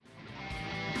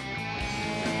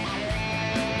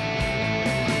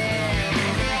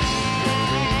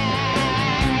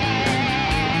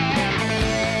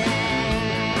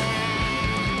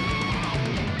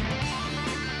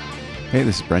Hey,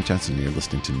 this is Brent Johnson, and you're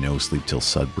listening to No Sleep Till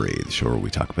Sudbury, the show where we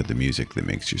talk about the music that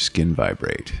makes your skin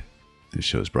vibrate. This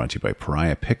show is brought to you by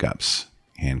Pariah Pickups,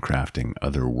 handcrafting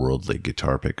otherworldly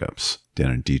guitar pickups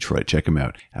down in Detroit. Check them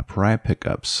out at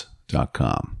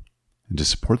pariahpickups.com. And to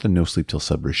support the No Sleep Till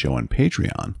Sudbury show on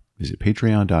Patreon, visit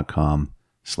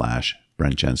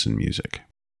patreon.com/Brent Jensen Music.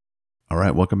 All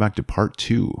right, welcome back to part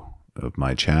 2 of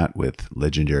my chat with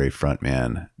legendary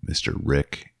frontman, Mr.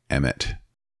 Rik Emmett.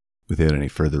 Without any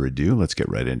further ado, let's get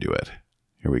right into it.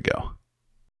 Here we go.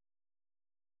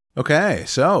 Okay,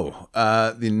 so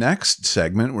the next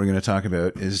segment we're going to talk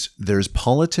about is There's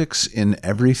Politics in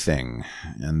Everything.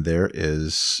 And there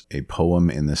is a poem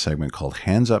in this segment called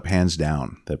Hands Up, Hands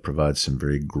Down that provides some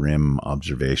very grim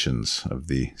observations of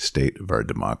the state of our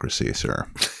democracy, sir.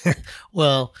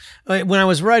 Well, when I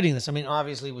was writing this, I mean,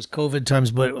 obviously it was COVID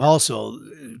times, but also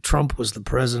Trump was the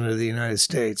president of the United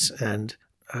States, and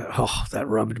that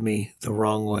rubbed me the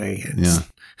wrong way. Yeah.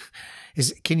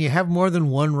 Can you have more than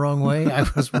one wrong way? I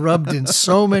was rubbed in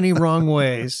so many wrong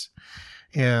ways.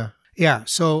 Yeah. Yeah.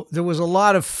 So there was a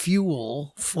lot of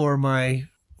fuel for my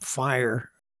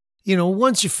fire. You know,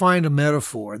 once you find a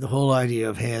metaphor, the whole idea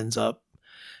of hands up.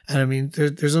 And I mean,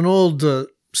 there's an old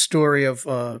story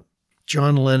of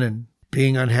John Lennon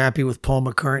being unhappy with Paul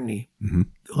McCartney. Mm-hmm.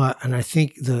 And I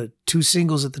think the two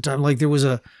singles at the time, like there was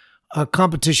a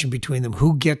competition between them.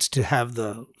 Who gets to have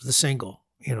the single?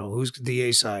 You know, who's the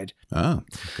A side? Oh,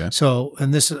 okay. So,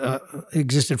 and this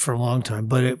existed for a long time,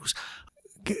 but it was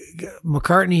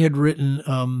McCartney had written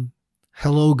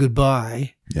 "Hello,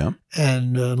 Goodbye," Yeah.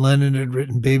 and Lennon had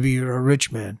written "Baby, You're a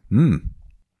Rich Man." Mm.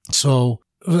 So,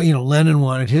 you know, Lennon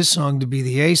wanted his song to be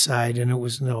the A side, and it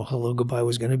was no "Hello, Goodbye"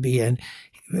 was going to be, and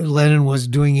Lennon was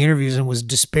doing interviews and was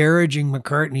disparaging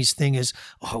McCartney's thing as,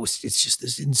 it's just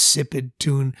this insipid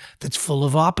tune that's full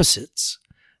of opposites,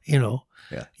 you know.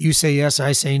 Yeah. You say yes,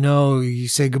 I say no. You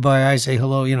say goodbye, I say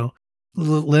hello. You know,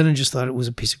 Lennon just thought it was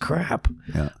a piece of crap.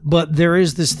 Yeah. But there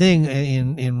is this thing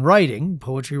in writing,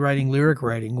 poetry writing, lyric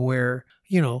writing, where,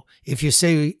 you know, if you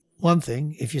say one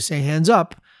thing, if you say hands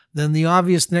up, then the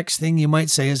obvious next thing you might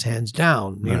say is hands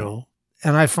down, you know.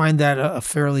 And I find that a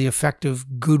fairly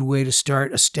effective, good way to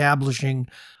start establishing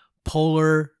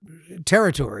polar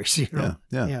territories, you know.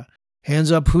 Yeah.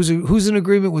 Hands up, who's in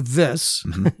agreement with this?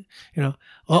 Mm-hmm. You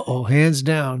know, hands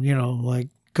down, you know, like,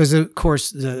 because of course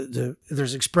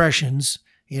there's expressions,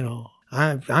 you know,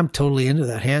 I'm totally into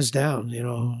that, hands down, you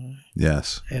know.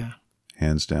 Yes. Yeah.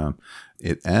 Hands down.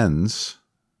 It ends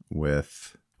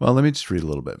with, well, let me just read a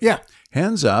little bit. Yeah.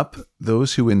 Hands up,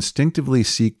 those who instinctively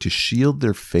seek to shield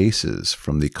their faces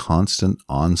from the constant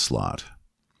onslaught.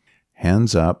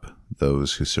 Hands up,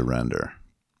 those who surrender.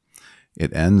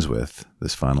 It ends with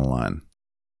this final line.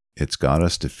 It's got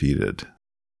us defeated.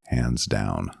 Hands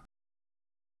down.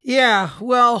 Yeah,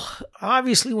 well,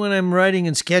 obviously when I'm writing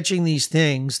and sketching these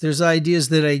things, there's ideas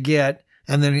that I get,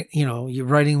 and then, you know, you're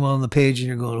writing them on the page and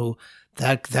you're going, oh,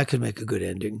 that could make a good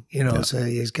ending. You know, so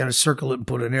you kind of circle it and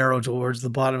put an arrow towards the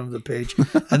bottom of the page,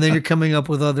 and then you're coming up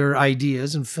with other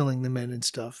ideas and filling them in and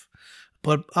stuff.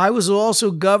 But I was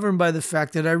also governed by the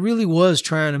fact that I really was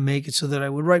trying to make it so that I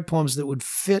would write poems that would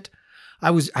fit. I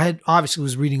obviously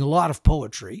was reading a lot of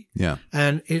poetry. Yeah.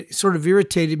 And it sort of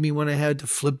irritated me when I had to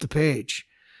flip the page.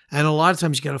 And a lot of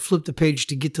times you got to flip the page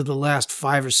to get to the last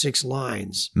 5 or 6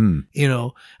 lines, you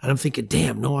know, and I'm thinking,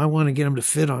 damn, no, I want to get them to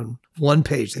fit on one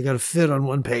page. They got to fit on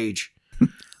one page.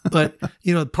 But,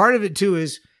 you know, part of it too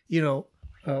is, you know,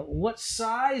 what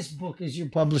size book is your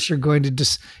publisher going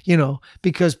to you know,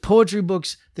 because poetry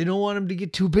books, they don't want them to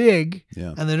get too big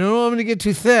and they don't want them to get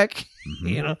too thick,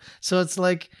 you know? So it's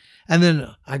like, and then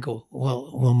I go,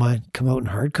 well, will mine come out in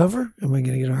hardcover? Am I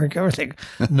going to get a hardcover? Like,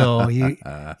 no, you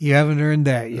haven't earned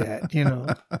that yet, you know?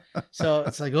 So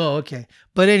it's like, oh, okay.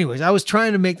 But anyways, I was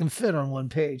trying to make them fit on one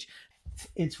page.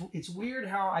 It's weird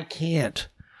how I can't.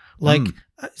 Like,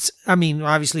 I mean,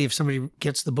 obviously, if somebody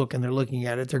gets the book and they're looking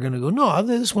at it, they're going to go, no,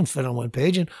 this one fit on one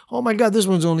page. And, oh, my God, this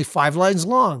one's only 5 lines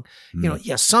long. You know,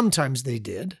 yes, sometimes they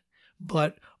did.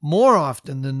 But more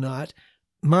often than not,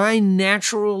 my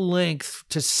natural length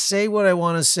to say what I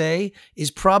want to say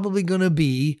is probably going to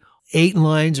be 8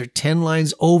 lines or 10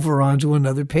 lines over onto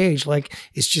another page. Like,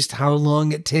 it's just how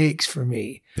long it takes for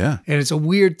me. Yeah. And it's a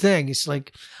weird thing. It's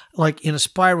like in a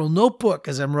spiral notebook,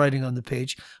 as I'm writing on the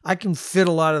page, I can fit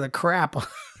a lot of the crap,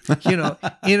 you know,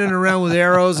 in and around with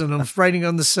arrows, and I'm writing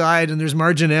on the side and there's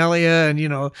marginalia and, you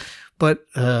know, but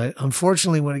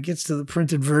unfortunately when it gets to the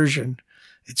printed version,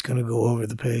 it's going to go over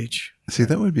the page. See,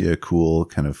 that would be a cool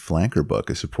kind of flanker book,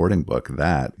 a supporting book,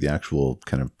 that the actual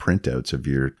kind of printouts of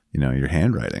your, you know, your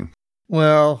handwriting.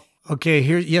 Well, okay,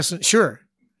 here, yes, sure.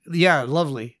 Yeah,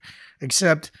 lovely.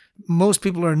 Except most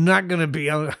people are not going to be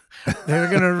able, they're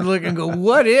going to look and go,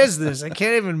 what is this? I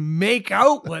can't even make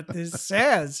out what this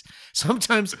says.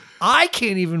 Sometimes I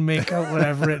can't even make out what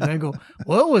I've written. I go,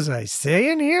 what was I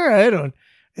saying here? I don't,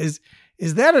 is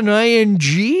that an ing?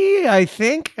 I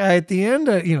think at the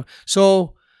end,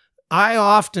 so I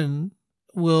often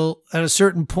will, at a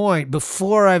certain point,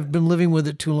 before I've been living with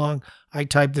it too long, I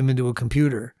type them into a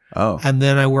computer. Oh. And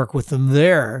then I work with them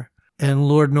there. And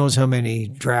Lord knows how many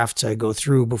drafts I go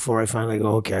through before I finally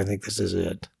go, okay, I think this is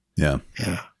it. Yeah.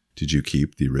 Yeah. Did you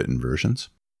keep the written versions?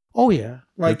 Oh, yeah.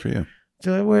 Good for you.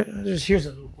 Here's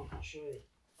a little book I'll show you.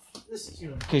 This is,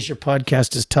 in case your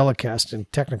podcast is telecast in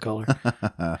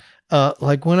Technicolor.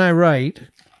 Like when I write,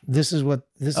 this is what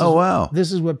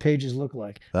pages look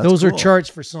like. Those are charts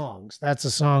for songs. That's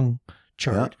a song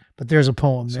chart, but there's a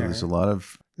poem there. So there's a lot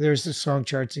of... There's the song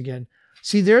charts again.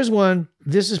 See, there's one.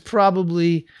 This is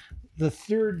probably the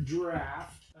third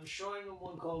draft. I'm showing them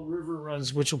one called River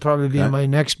Runs, which will probably be in my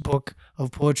next book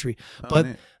of poetry. But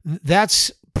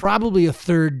that's probably a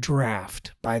third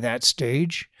draft by that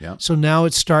stage. Yeah. So now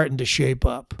it's starting to shape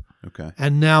up. Okay.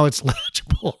 And now it's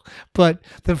legible. But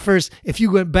if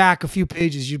you went back a few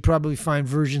pages, you'd probably find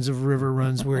versions of River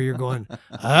Runs where you're going,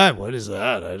 what is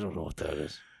that? I don't know what that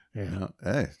is. Yeah.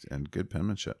 Hey, and good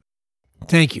penmanship.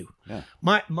 Thank you. Yeah.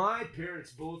 My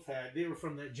parents both they were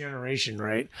from that generation,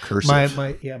 right? Cursive.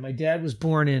 My dad was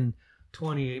born in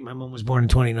 28. My mom was born in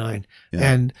 29. Yeah.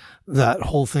 And that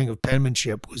whole thing of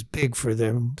penmanship was big for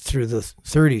them through the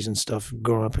 30s and stuff,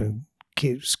 growing up in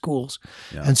schools.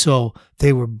 Yeah. And so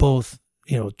they were both,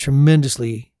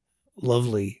 tremendously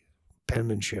lovely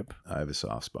penmanship. I have a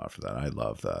soft spot for that. I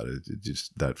love that. It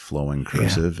just, that flowing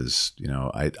cursive is,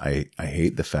 I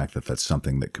hate the fact that that's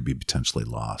something that could be potentially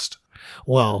lost.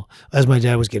 Well, as my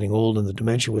dad was getting old and the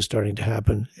dementia was starting to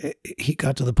happen, he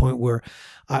got to the point where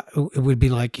it would be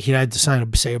like he had to sign,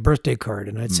 a birthday card.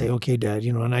 And I'd say, okay, Dad,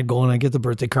 and I'd go and I'd get the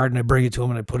birthday card and I'd bring it to him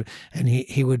and I'd put it, and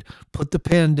he would put the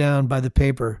pen down by the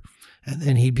paper. And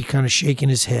then he'd be kind of shaking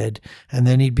his head, and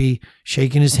then he'd be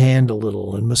shaking his hand a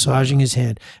little and massaging his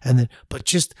hand. But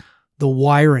just the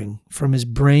wiring from his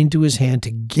brain to his hand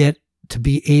to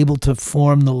be able to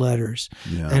form the letters.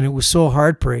 Yeah. And it was so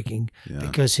heartbreaking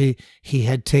because he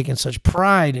had taken such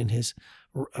pride in his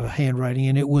handwriting,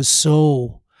 and it was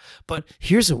so. But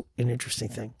here's an interesting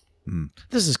thing.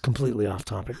 This is completely off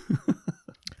topic.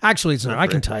 Actually, it's not. I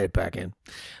can tie it back in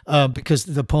because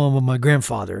the poem of my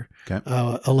grandfather,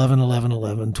 11, 11,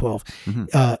 11, 12,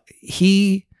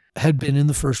 he had been in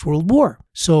the First World War.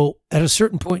 So at a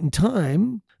certain point in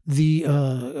time,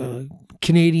 the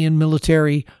Canadian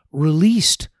military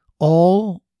released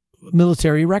all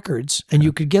military records, and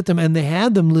you could get them, and they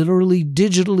had them literally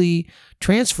digitally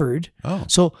transferred. Oh.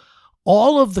 So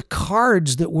all of the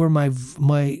cards that were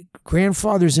my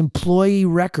grandfather's employee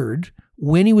record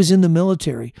when he was in the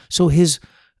military, so his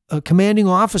commanding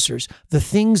officers, the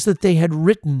things that they had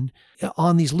written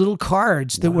on these little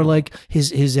cards that were like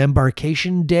his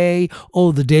embarkation day,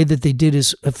 the day that they did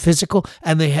his physical,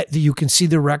 and you can see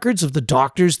the records of the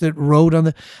doctors that wrote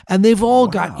on and they've all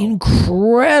got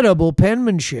incredible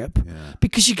penmanship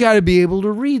because you got to be able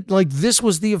to read. Like, this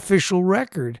was the official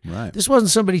record. Right. This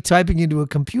wasn't somebody typing into a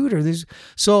computer.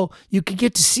 So you could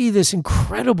get to see this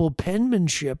incredible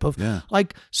penmanship of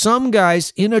like some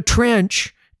guys in a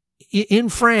trench in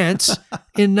France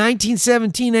in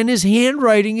 1917, and his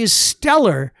handwriting is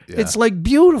stellar. Yeah. It's like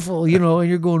beautiful, and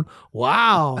you're going,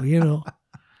 wow,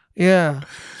 yeah.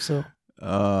 So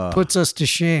puts us to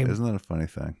shame. Isn't that a funny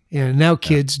thing? Yeah. Now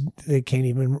kids, they can't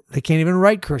even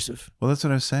write cursive. Well, that's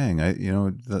what I was saying.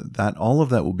 That all of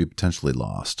that will be potentially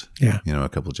lost. Yeah. A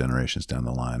couple of generations down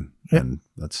the line, and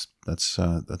that's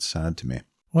sad to me.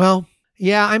 Well.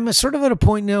 Yeah, I'm sort of at a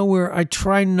point now where I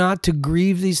try not to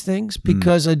grieve these things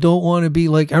because I don't want to be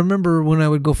like, I remember when I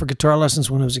would go for guitar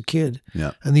lessons when I was a kid.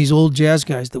 Yeah. And these old jazz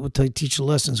guys that would teach the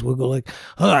lessons would go like,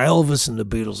 Elvis and the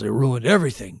Beatles, they ruined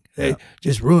everything. They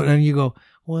just ruined. And you go,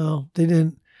 well, they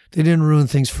didn't ruin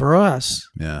things for us.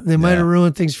 Yeah. They might have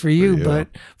ruined things for you, but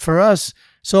for us.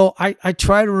 So I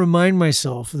try to remind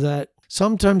myself that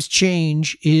sometimes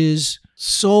change is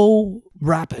so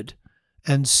rapid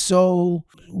and so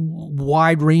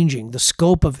wide-ranging. The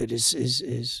scope of it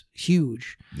is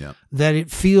huge. Yeah. That it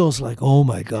feels like, oh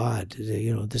my God,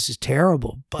 this is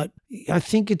terrible. But I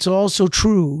think it's also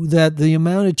true that the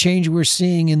amount of change we're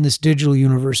seeing in this digital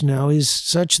universe now is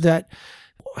such that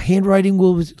handwriting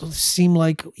will seem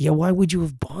like, why would you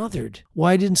have bothered?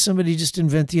 Why didn't somebody just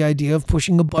invent the idea of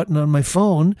pushing a button on my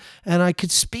phone and I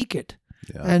could speak it?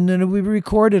 Yeah. And then it would be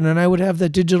recorded, and I would have that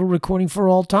digital recording for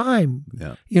all time.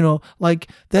 Yeah. You know, like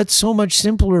that's so much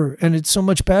simpler and it's so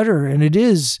much better. And it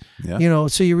is, Yeah. you know,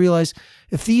 so you realize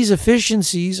if these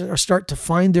efficiencies start to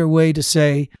find their way to,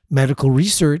 say, medical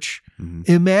research,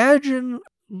 imagine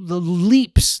the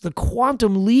leaps, the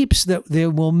quantum leaps that they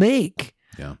will make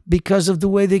because of the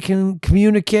way they can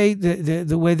communicate,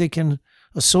 the way they can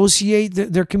associate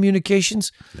their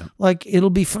communications. Yeah. Like,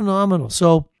 it'll be phenomenal.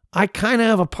 So I kind of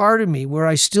have a part of me where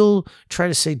I still try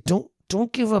to say,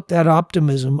 don't give up that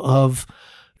optimism of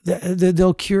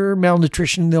they'll cure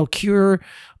malnutrition, they'll cure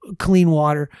clean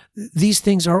water. These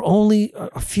things are only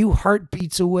a few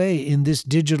heartbeats away in this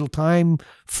digital time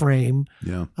frame.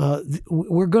 Yeah.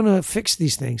 We're going to fix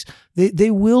these things. They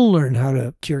will learn how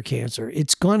to cure cancer.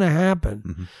 It's going to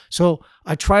happen. So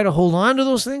I try to hold on to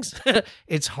those things.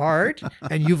 It's hard.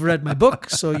 And you've read my book,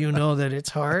 so you know that it's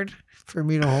hard for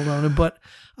me to hold on to. But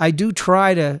I do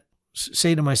try to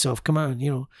say to myself, come on,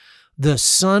 you know, the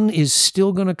sun is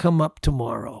still going to come up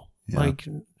tomorrow. Yeah. Like,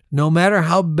 no matter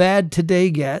how bad today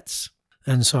gets.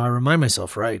 And so I remind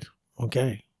myself, right,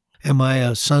 okay, am I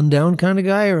a sundown kind of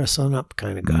guy or a sun up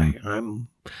kind of guy?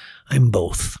 I'm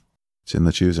both. It's in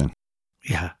the choosing.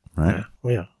 Yeah. Right?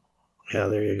 Yeah,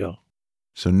 there you go.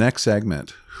 So next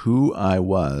segment, who I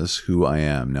was, who I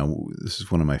am. Now, this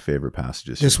is one of my favorite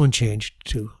passages. This one changed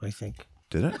too, I think.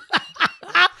 Did it?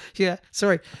 Yeah,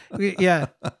 sorry. Yeah.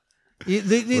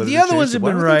 The What other ones have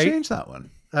been Why did right. they change that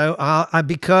one?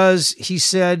 Because he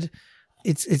said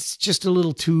it's just a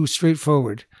little too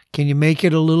straightforward. Can you make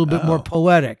it a little bit more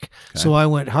poetic? Okay. So I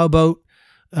went, how about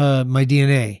my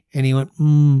DNA? And he went,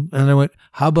 and I went,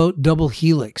 how about double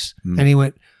helix? And he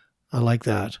went, I like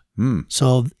that.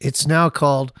 So it's now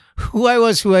called, who I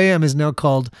was, who I am is now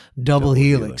called double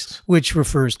helix, which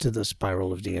refers to the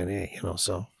spiral of DNA, you know.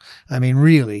 So, I mean,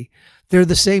 really, they're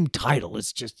the same title.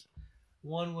 It's just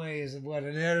one way is what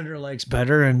an editor likes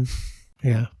better. And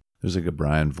yeah. There's like a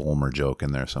Brian Vollmer joke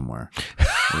in there somewhere.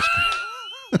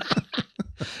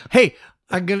 Hey,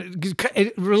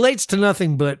 it relates to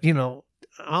nothing, but, you know,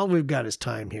 all we've got is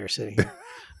time here sitting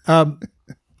here.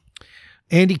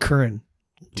 Andy Curran.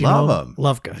 Do you Love know? him.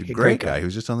 Love guy. He's a great guy. He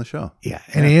was just on the show. Yeah.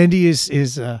 And Andy is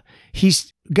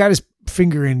he's got his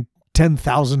finger in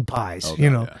 10,000 pies, you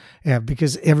know. Yeah,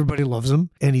 because everybody loves him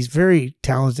and he's very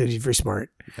talented, he's very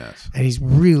smart. Yes. And he's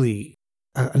really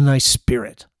a nice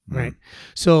spirit, right?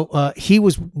 So he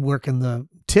was working the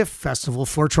TIFF festival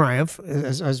for Triumph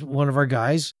as one of our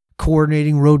guys,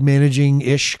 coordinating, road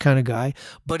managing-ish kind of guy.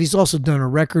 But he's also done a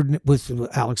record with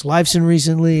Alex Lifeson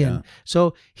recently. And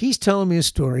so he's telling me a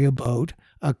story about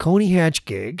a Coney Hatch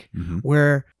gig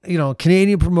where, you know,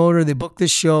 Canadian promoter, they booked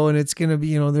this show and it's going to be,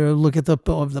 you know, they're look at the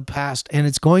past and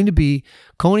it's going to be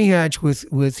Coney Hatch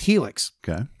with Helix.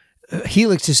 Okay.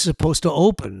 Helix is supposed to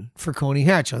open for Coney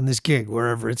Hatch on this gig,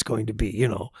 wherever it's going to be, you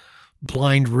know,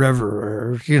 Blind River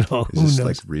or, you know, Is who this knows?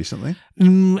 like recently?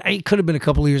 It could have been a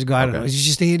couple of years ago. I don't Okay. know. It's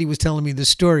just Andy was telling me this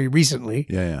story recently.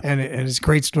 Yeah. And it's a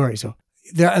great story. So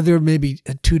there may be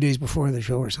 2 days before the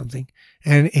show or something.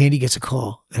 And Andy gets a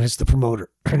call and it's the promoter.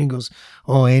 And he goes,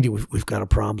 oh, Andy, we've got a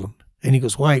problem. And he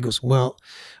goes, why? He goes, well,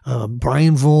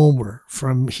 Brian Vollmer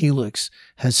from Helix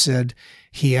has said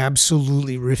he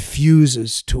absolutely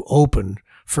refuses to open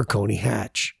for Coney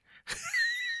Hatch.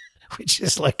 Which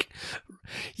is like,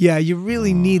 yeah, you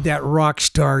really need that rock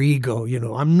star ego. You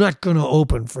know, I'm not going to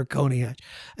open for Coney Hatch.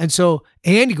 And so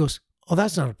Andy goes, oh,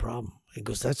 that's not a problem. He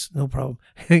goes, that's no problem.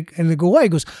 And they go, why? He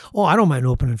goes, oh, I don't mind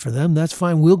opening for them. That's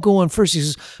fine. We'll go on first. He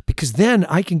says, because then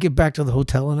I can get back to the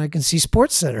hotel and I can see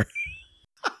Sports Center.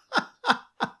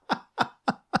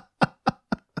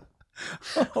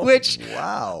 Which,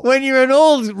 wow. when you're an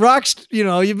old rock, you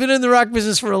know, you've been in the rock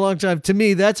business for a long time. To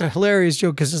me, that's a hilarious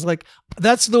joke because it's like,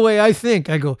 that's the way I think.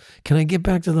 I go, can I get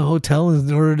back to the hotel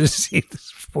in order to see the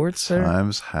Sports Center?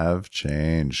 Times have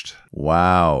changed.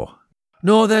 Wow.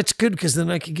 No, that's good because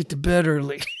then I can get to bed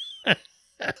early. A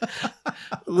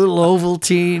little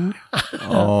Ovaltine.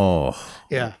 Oh.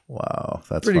 Yeah. Wow.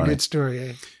 That's Pretty funny. good story,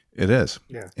 eh? It is.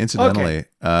 Yeah. Incidentally,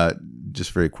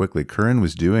 just very quickly, Curran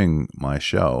was doing my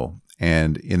show,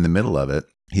 and in the middle of it,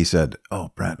 he said,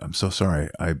 "Oh, Brett, I'm so sorry.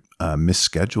 I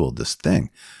misscheduled this thing.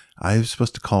 I was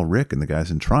supposed to call Rick and the guys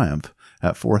in Triumph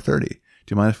at 4:30.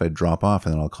 Do you mind if I drop off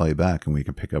and then I'll call you back and we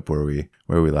can pick up where we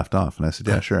left off?" And I said,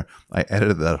 "Yeah, sure." I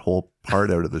edited that whole part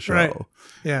out of the show. Right.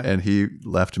 Yeah. And he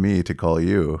left me to call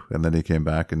you, and then he came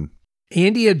back and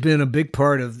Andy had been a big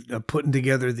part of putting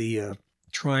together the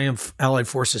Triumph Allied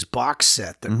Forces box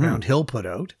set that Round Hill put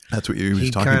out. that's what he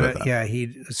was talking about. That. Yeah,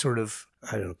 he sort of,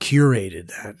 I don't know, curated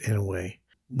that in a way.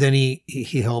 Then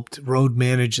he helped road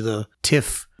manage the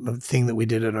TIFF thing that we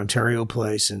did at Ontario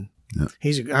Place. And Yeah.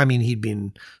 He'd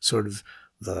been sort of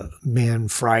the man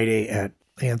Friday at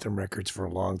Anthem Records for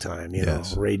a long time, you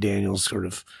Yes. know, Ray Daniels sort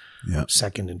of Yeah.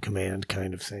 second in command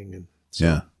kind of thing. And so,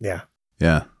 Yeah. Yeah.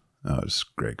 Yeah. Oh, it's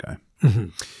a great guy.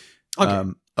 Mhm.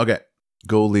 Okay. Okay.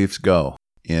 Go Leafs go.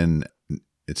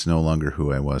 It's no longer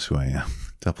who I was, who I am.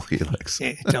 Double Helix.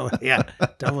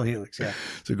 Double Helix. Yeah.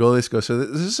 So Go Leafs go. So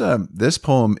this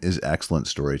poem is excellent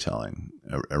storytelling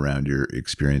around your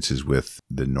experiences with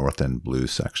the North End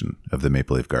Blues section of the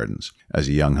Maple Leaf Gardens as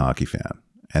a young hockey fan,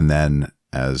 and then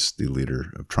as the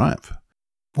leader of Triumph.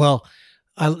 Well,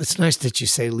 it's nice that you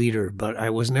say leader, but I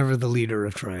was never the leader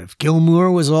of Triumph.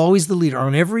 Gilmour was always the leader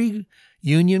on every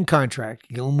union contract.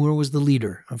 Gilmour was the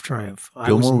leader of Triumph.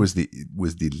 Gilmour was the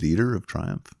leader of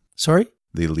Triumph. Sorry?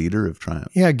 The leader of Triumph.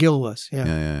 Yeah, Gil was. Yeah.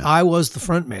 Yeah. I was the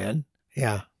front man.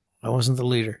 Yeah. I wasn't the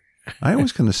leader. I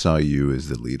always kind of saw you as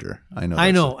the leader.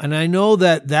 I know. And I know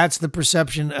that that's the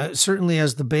perception. Certainly,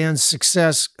 as the band's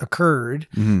success occurred,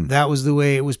 that was the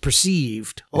way it was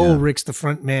perceived. Oh, Rick's the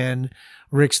front man.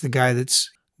 Rick's the guy that's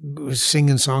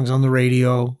singing songs on the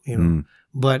radio. You know,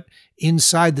 but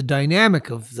inside the dynamic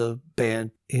of the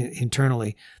band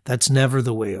internally, that's never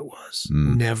the way it was.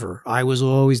 Never. I was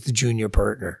always the junior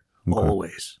partner. Okay.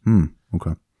 Always.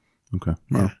 Okay.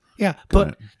 Well, Yeah,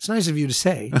 but it's nice of you to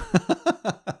say.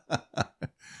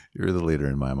 You're the leader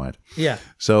in my mind. Yeah.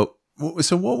 So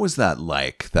what was that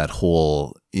like? That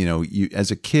whole, you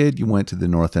as a kid, you went to the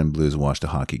North End Blues and watched a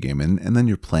hockey game, and then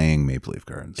you're playing Maple Leaf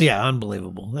Gardens. Yeah,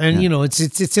 unbelievable. And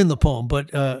it's in the poem, but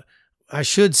I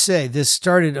should say this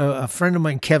started a friend of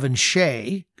mine, Kevin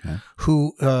Shea,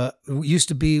 who used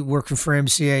to work for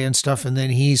MCA and stuff, and then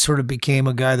he sort of became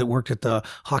a guy that worked at the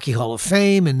Hockey Hall of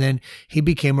Fame, and then he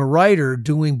became a writer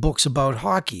doing books about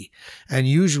hockey, and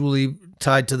usually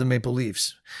tied to the Maple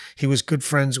Leafs. He was good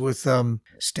friends with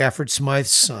Stafford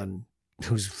Smythe's son,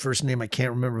 whose first name I can't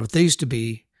remember, but they used to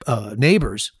be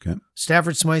neighbors. Okay.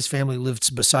 Stafford Smythe's family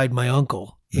lived beside my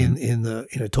uncle in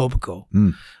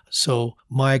Etobicoke. So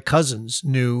my cousins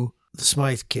knew the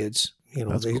Smythe kids.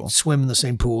 That's they cool. swim in the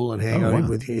same pool and hang out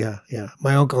with you. Yeah.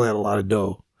 My uncle had a lot of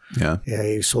dough. Yeah. Yeah,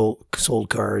 he sold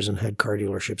cars and had car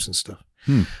dealerships and stuff.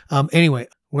 Anyway,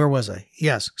 where was I?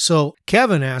 Yes. So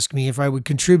Kevin asked me if I would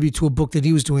contribute to a book that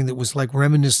he was doing that was like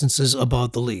reminiscences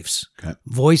about the Leafs. Okay.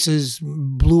 Voices,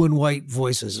 blue and white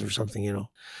voices or something,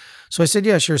 So I said,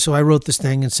 yeah, sure. So I wrote this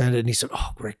thing and sent it. And he said,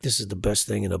 oh, Rick, this is the best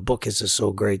thing in a book. This is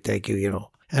so great. Thank you,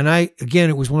 And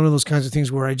it was one of those kinds of things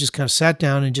where I just kind of sat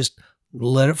down and just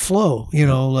let it flow.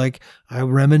 Like I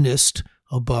reminisced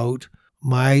about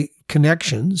my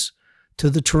connections to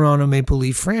the Toronto Maple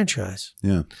Leaf franchise.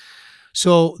 Yeah.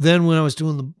 So then when I was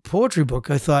doing the poetry book,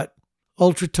 I thought,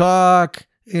 Ultra Talk,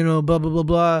 blah, blah, blah,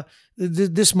 blah.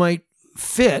 This might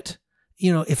fit.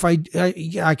 If I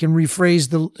can rephrase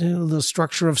the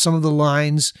structure of some of the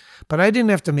lines, but I didn't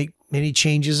have to make many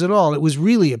changes at all. It was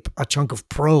really a chunk of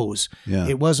prose. Yeah.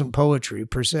 It wasn't poetry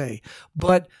per se,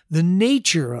 but the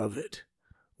nature of it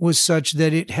was such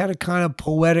that it had a kind of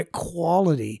poetic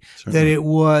quality. Certainly. That it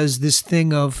was this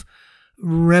thing of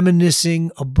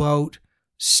reminiscing about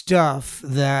stuff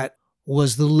that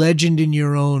was the legend in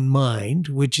your own mind,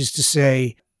 which is to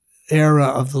say, era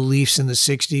of the Leafs in the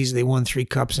 60s. They won 3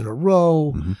 cups in a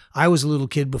row. I was a little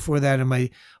kid before that, and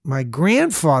my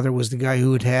grandfather was the guy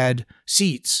who had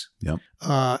seats. Yep.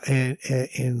 And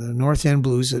in the North End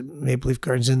Blues at Maple Leaf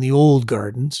Gardens, in the old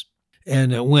gardens.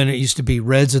 And when it used to be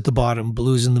reds at the bottom,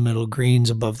 blues in the middle, greens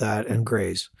above that, and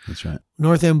grays. That's right.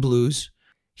 North End Blues.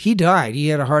 He died. He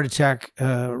had a heart attack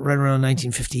right around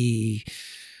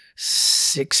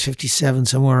 1956, 57,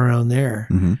 somewhere around there.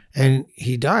 And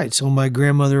he died. So my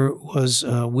grandmother was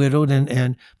widowed,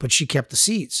 but she kept the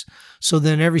seats. So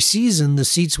then every season, the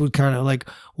seats would kind of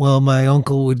my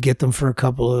uncle would get them for a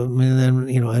couple of, and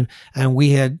then, and we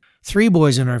had 3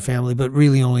 boys in our family, but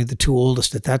really only the 2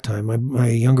 oldest at that time. My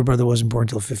younger brother wasn't born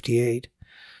until 58.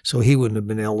 So he wouldn't have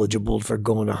been eligible for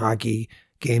going to hockey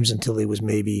games until he was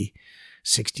maybe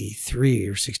 63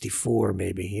 or 64,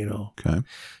 maybe, Okay.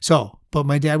 So, but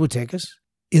my dad would take us.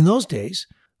 In those days,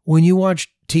 when you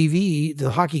watched TV, the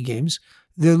hockey games,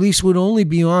 the Leafs would only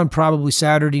be on probably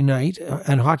Saturday night,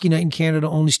 and Hockey Night in Canada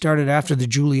only started after the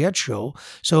Juliet show.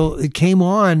 So it came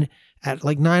on at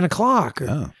 9 o'clock.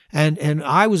 And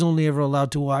I was only ever allowed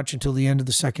to watch until the end of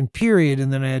the second period,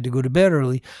 and then I had to go to bed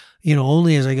early.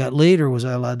 Only as I got later was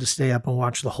I allowed to stay up and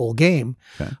watch the whole game.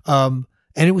 Okay. And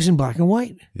it was in black and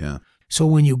white. Yeah. So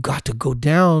when you got to go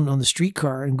down on the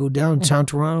streetcar and go downtown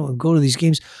Toronto and go to these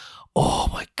games, oh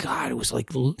my God, it was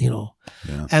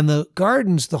Yeah. And the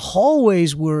gardens, the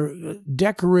hallways were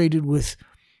decorated with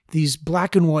these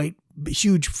black and white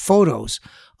huge photos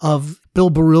of Bill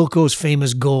Barilko's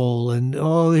famous goal, and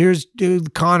here's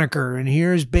Conacher, and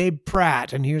here's Babe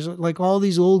Pratt, and here's like all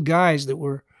these old guys that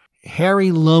were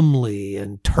Harry Lumley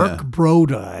and Turk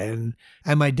Broda,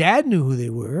 and my dad knew who they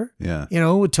were. Yeah.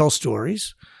 Would tell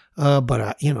stories.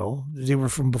 But they were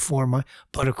from before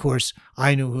but of course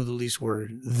I knew who the Leafs were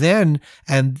then,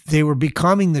 and they were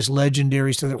becoming this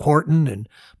legendary, so that Horton and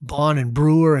Bonn and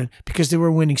Brewer, and because they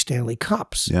were winning Stanley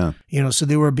Cups. Yeah. So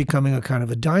they were becoming a kind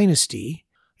of a dynasty.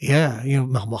 Yeah.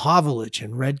 Mahovlich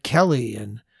and Red Kelly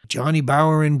and Johnny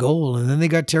Bauer in goal. And then they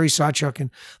got Terry Sawchuk, and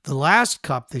the last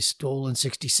cup they stole in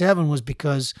 1967 was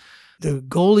because the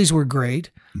goalies were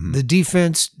great. Mm-hmm. The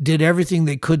defense did everything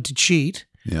they could to cheat.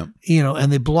 Yeah.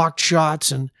 And they blocked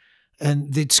shots, and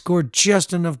they'd scored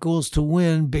just enough goals to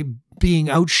win, being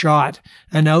outshot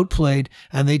and outplayed,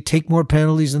 and they'd take more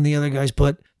penalties than the other guys,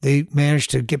 but they managed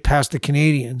to get past the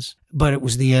Canadians. But it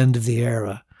was the end of the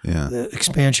era. Yeah. The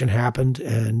expansion happened,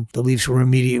 and the Leafs were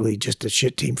immediately just a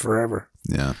shit team forever.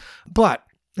 Yeah. But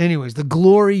anyways, the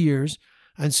glory years.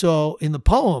 And so in the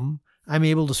poem, I'm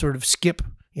able to sort of skip,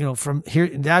 from here.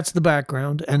 That's the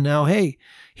background. And now, hey,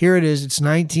 here it is. It's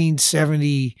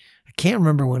 1970. I can't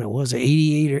remember when it was,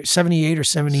 88 or 78 or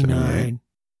 79.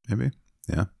 Maybe.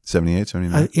 Yeah. 78,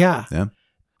 79. Yeah. Yeah.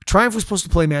 Triumph was supposed to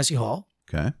play Massey Hall.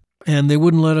 Okay. And they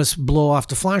wouldn't let us blow off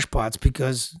the flash pots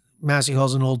because Massey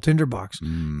Hall's an old tinderbox.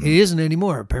 It isn't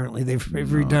anymore, apparently. They've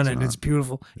redone it, and it's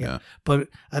beautiful. Yeah. But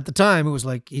at the time, it was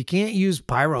like, you can't use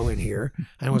pyro in here.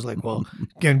 And it was like, well,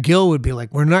 and Gil would be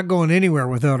like, we're not going anywhere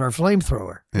without our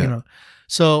flamethrower,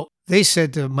 So they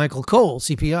said to Michael Cole,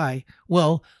 CPI,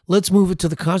 well, let's move it to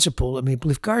the concert pool at Maple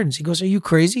Leaf Gardens. He goes, are you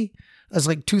crazy? That's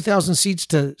like 2,000 seats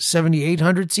to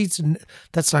 7,800 seats, and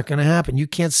that's not going to happen. You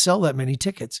can't sell that many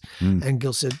tickets. And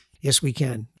Gil said, yes, we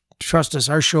can. Trust us,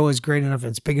 our show is great enough,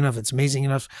 it's big enough, it's amazing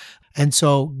enough. And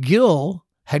so Gil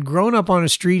had grown up on a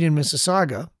street in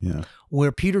Mississauga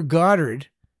where Peter Goddard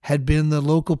had been the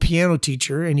local piano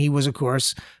teacher, and he was, of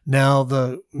course, now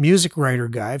the music writer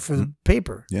guy for the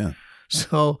paper. Yeah.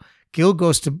 So Gil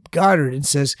goes to Goddard and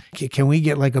says, can we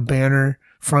get like a banner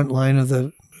front line of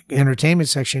the entertainment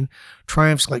section?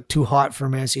 Triumph's like too hot for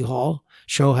Massey Hall.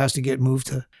 Show has to get moved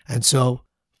to. And so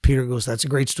Peter goes, that's a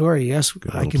great story. Yes,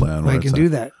 I can do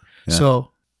that. Yeah.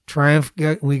 So Triumph,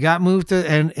 we got moved to,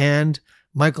 and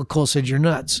Michael Cole said, you're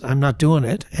nuts. I'm not doing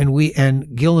it.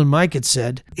 And Gil and Mike had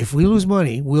said, if we lose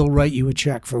money, we'll write you a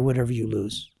check for whatever you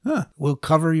lose. Huh. We'll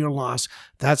cover your loss.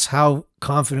 That's how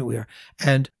confident we are.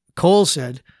 And Cole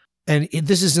said,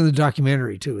 this is in the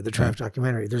documentary too, the Triumph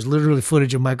documentary. There's literally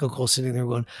footage of Michael Cole sitting there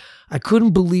going, I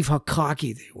couldn't believe how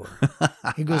cocky they were.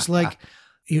 He goes, like,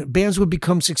 bands would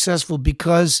become successful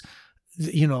because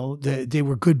they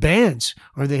were good bands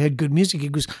or they had good music. He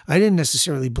goes, I didn't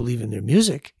necessarily believe in their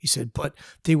music, he said, but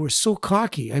they were so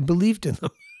cocky. I believed in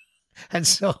them. And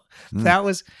so that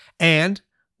was, and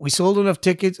we sold enough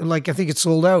tickets, like I think it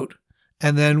sold out.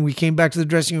 And then we came back to the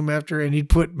dressing room after, and he'd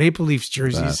put Maple Leafs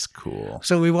jerseys. That's cool.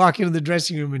 So we walk into the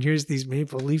dressing room, and here's these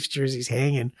Maple Leafs jerseys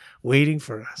hanging, waiting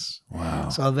for us. Wow.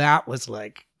 So that was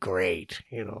like great,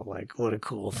 like what a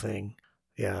cool thing.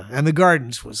 Yeah. And the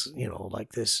Gardens was,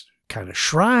 like this kind of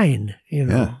shrine,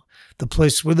 the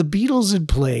place where the Beatles had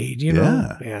played,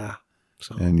 Yeah.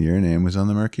 So, and your name was on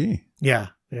the marquee. Yeah.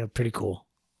 Yeah. Pretty cool.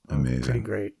 Amazing. Pretty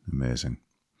great. Amazing.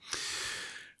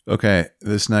 Okay.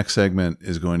 This next segment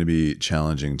is going to be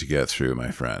challenging to get through, my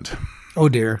friend. Oh,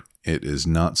 dear. It is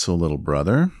Not So Little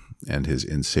Brother and his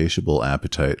insatiable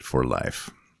appetite for life.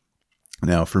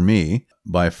 Now, for me,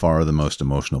 by far the most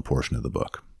emotional portion of the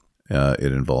book.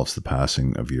 It involves the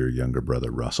passing of your younger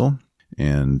brother, Russell.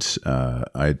 And I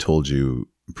had told you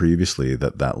previously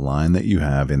that line that you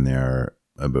have in there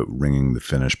about ringing the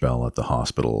finish bell at the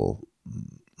hospital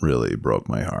really broke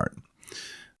my heart.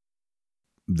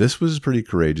 This was pretty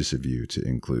courageous of you to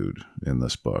include in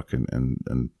this book.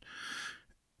 And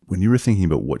when you were thinking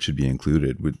about what should be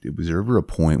included, was there ever a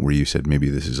point where you said maybe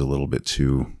this is a little bit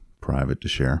too private to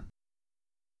share?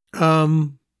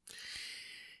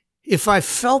 If I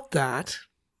felt that,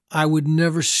 I would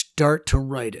never start to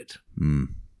write it.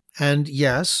 And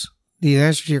yes, the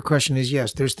answer to your question is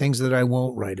yes, there's things that I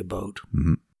won't write about.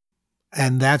 Mm-hmm.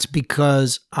 And that's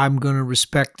because I'm going to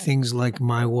respect things like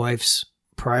my wife's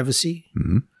privacy,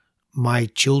 my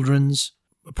children's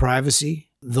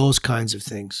privacy, those kinds of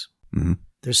things. Mm-hmm.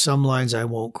 There's some lines I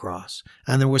won't cross.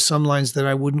 And there were some lines that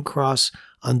I wouldn't cross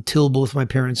until both my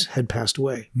parents had passed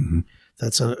away. Mm-hmm.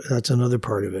 That's another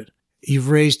part of it. You've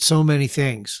raised so many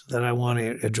things that I want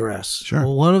to address. Sure.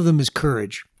 Well, one of them is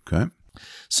courage. Okay.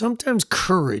 Sometimes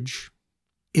courage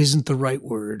isn't the right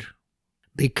word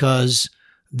because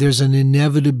there's an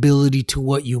inevitability to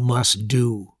what you must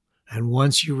do. And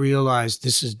once you realize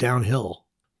this is downhill,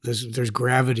 there's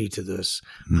gravity to this.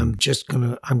 I'm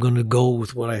going to go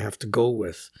with what I have to go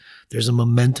with. There's a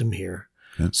momentum here.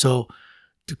 Yeah. So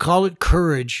to call it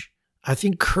courage, I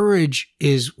think courage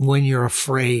is when you're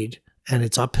afraid and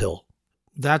it's uphill.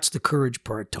 That's the courage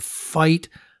part, to fight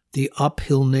the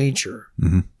uphill nature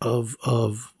of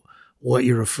what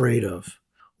you're afraid of.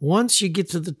 Once you get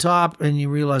to the top and you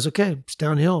realize, okay, it's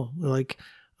downhill. Like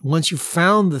once you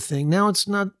found the thing, now it's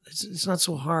not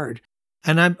so hard.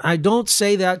 And I don't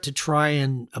say that to try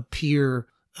and appear,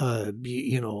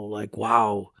 like,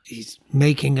 wow, he's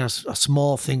making a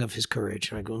small thing of his courage.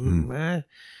 And I go,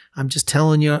 I'm just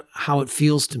telling you how it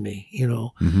feels to me.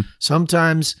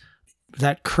 Sometimes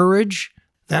that courage,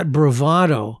 that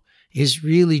bravado is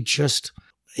really just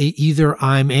either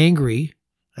I'm angry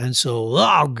and so,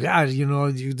 oh God,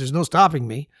 there's no stopping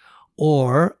me,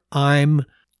 or I'm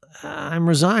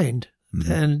resigned.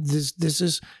 And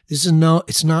it's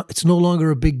no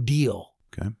longer a big deal.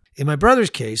 Okay. In my brother's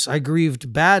case, I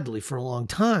grieved badly for a long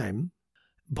time,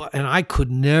 and I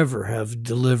could never have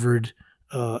delivered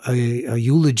a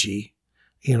eulogy.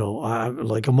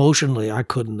 Like emotionally, I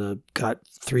couldn't have got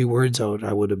 3 words out.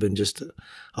 I would have been just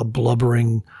a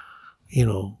blubbering,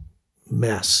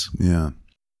 mess. Yeah.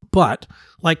 But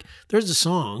like, there's a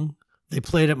song they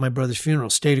played at my brother's funeral.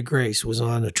 "State of Grace" was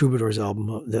on a Troubadours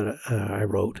album that I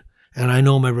wrote. And I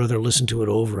know my brother listened to it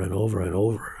over and over and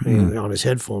over on his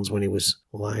headphones when he was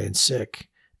lying sick.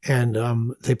 And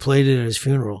they played it at his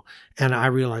funeral. And I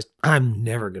realized I'm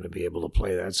never going to be able to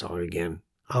play that song again.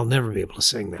 I'll never be able to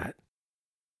sing that.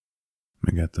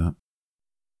 I get that.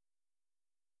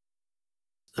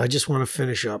 I just want to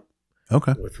finish up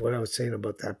Okay. with what I was saying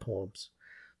about that poems.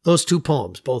 Those 2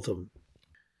 poems, both of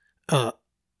them.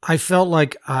 I felt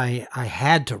like I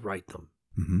had to write them.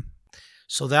 Mm-hmm.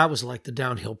 So that was like the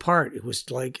downhill part. It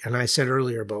was like, and I said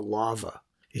earlier about lava.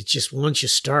 It's just once you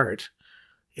start,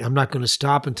 I'm not going to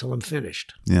stop until I'm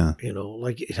finished. Yeah.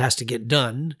 Like it has to get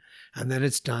done, and then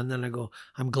it's done. Then I go,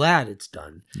 I'm glad it's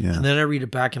done. Yeah. And then I read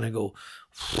it back and I go,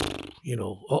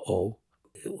 uh-oh,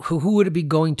 who would it be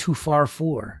going too far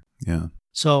for? Yeah.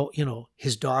 So,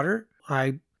 his daughter,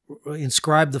 I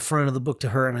inscribed the front of the book to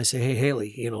her and I say, hey,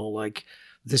 Haley, like,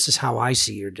 this is how I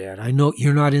see your dad. I know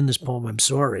you're not in this poem. I'm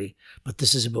sorry, but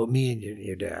this is about me and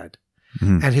your dad.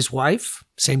 And his wife,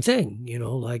 same thing,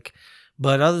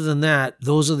 but other than that,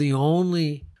 those are the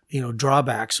only,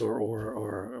 drawbacks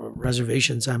or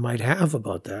reservations I might have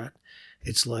about that.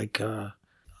 It's like,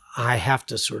 I have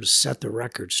to sort of set the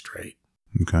record straight.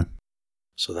 Okay.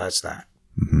 So that's that.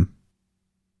 Mm-hmm.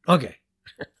 Okay.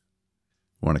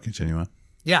 Want to continue on?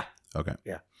 Yeah. Okay.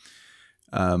 Yeah.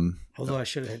 Although I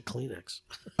should have had Kleenex.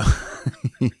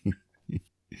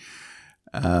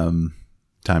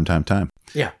 Time.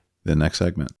 Yeah. The next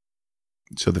segment.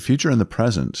 So the future and the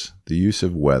present, the use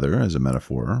of weather as a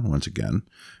metaphor, once again,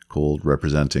 cold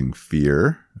representing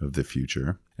fear of the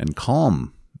future, and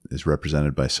calm is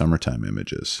represented by summertime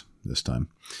images this time.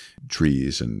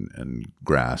 Trees and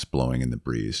grass blowing in the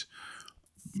breeze.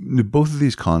 Both of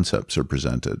these concepts are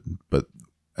presented, but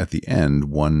at the end,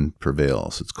 one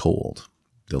prevails. It's cold.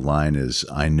 The line is,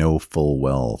 I know full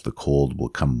well the cold will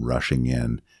come rushing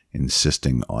in,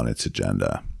 insisting on its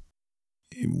agenda.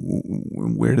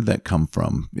 Where did that come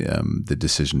from, the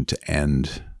decision to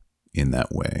end in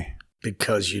that way?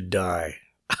 Because you die.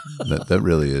 that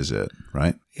really is it,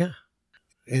 right? Yeah.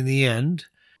 In the end,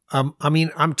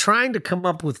 I'm trying to come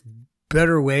up with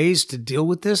better ways to deal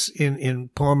with this in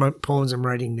poems I'm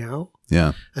writing now.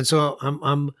 Yeah. And so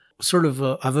I'm sort of,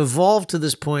 I've evolved to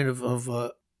this point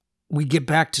of we get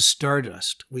back to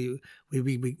stardust. We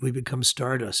become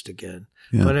stardust again.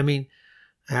 Yeah. But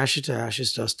ashes to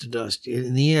ashes, dust to dust.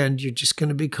 In the end, you're just going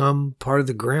to become part of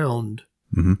the ground,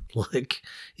 like,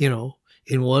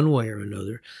 in one way or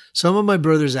another. Some of my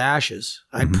brother's ashes,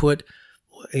 I put,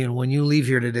 when you leave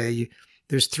here today,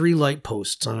 there's 3 light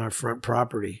posts on our front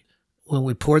property. When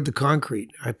we poured the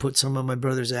concrete, I put some of my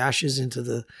brother's ashes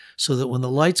so that when the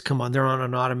lights come on, they're on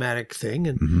an automatic thing.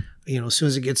 And, as soon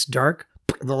as it gets dark,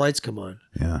 the lights come on.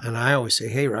 Yeah. And I always say,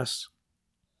 hey, Russ.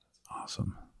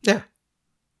 Awesome. Yeah.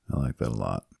 I like that a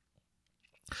lot.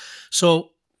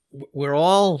 So we're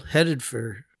all headed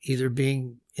for either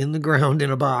being in the ground in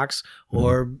a box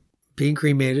or being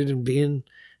cremated and being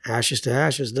ashes to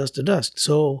ashes, dust to dust.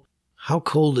 So how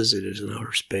cold is it in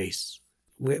outer space?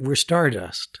 We're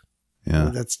stardust.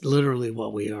 Yeah. That's literally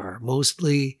what we are.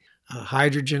 Mostly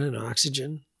hydrogen and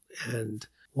oxygen. And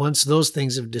once those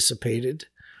things have dissipated,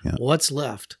 what's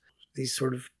left? These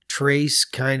sort of trace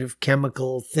kind of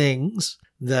chemical things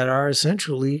that are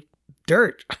essentially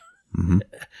dirt,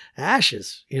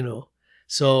 ashes,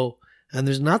 So And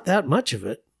there's not that much of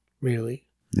it, really.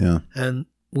 Yeah. And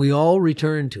we all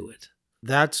return to it.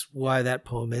 That's why that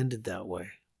poem ended that way.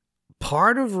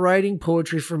 Part of writing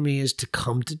poetry for me is to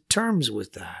come to terms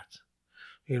with that.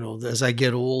 As I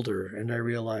get older and I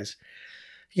realize,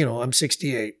 I'm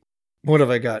 68. What have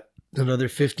I got? Another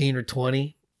 15 or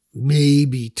 20?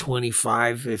 Maybe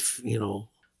 25 if,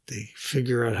 they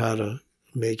figure out how to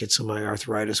make it so my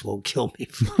arthritis won't kill me,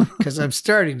 because I'm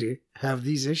starting to have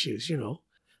these issues,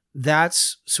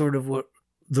 That's sort of what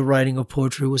the writing of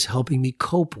poetry was helping me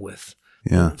cope with.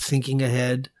 Yeah. Thinking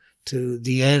ahead to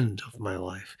the end of my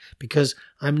life, because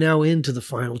I'm now into the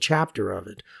final chapter of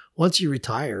it. Once you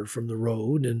retire from the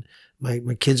road and my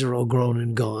kids are all grown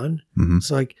and gone,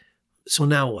 it's like, so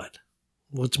now what?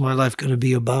 What's my life going to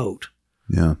be about?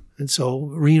 Yeah. And so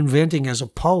reinventing as a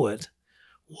poet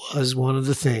was one of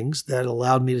the things that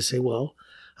allowed me to say, well,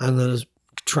 I'm going to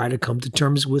try to come to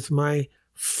terms with my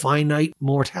finite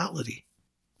mortality.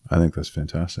 I think that's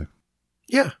fantastic.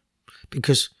 Yeah,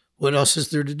 because what else is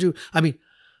there to do? I mean,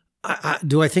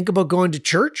 do I think about going to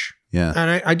church? Yeah.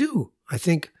 And I do. I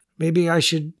think maybe I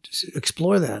should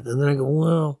explore that. And then I go,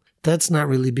 well, that's not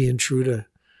really being true to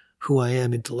who I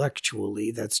am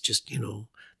intellectually. That's just,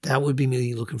 that would be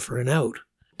me looking for an out.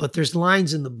 But there's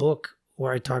lines in the book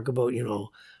where I talk about,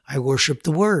 I worship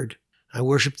the word. I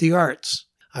worship the arts.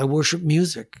 I worship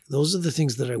music. Those are the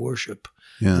things that I worship.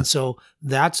 Yeah. And so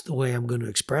that's the way I'm going to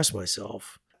express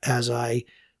myself as I'm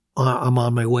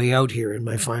on my way out here in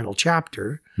my final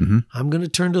chapter. I'm going to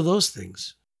turn to those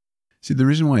things. See, the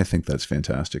reason why I think that's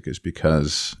fantastic is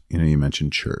because, you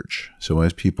mentioned church. So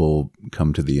as people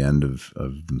come to the end of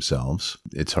themselves,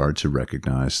 it's hard to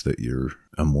recognize that you're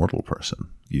a mortal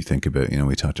person. You think about,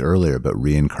 we talked earlier about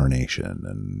reincarnation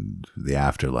and the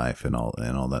afterlife and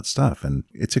all that stuff. And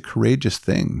it's a courageous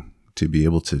thing to be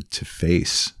able to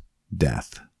face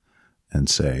death and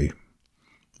say,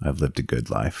 I've lived a good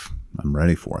life. I'm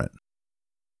ready for it.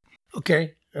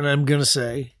 Okay. And I'm going to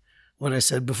say what I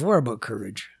said before about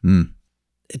courage.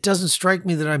 It doesn't strike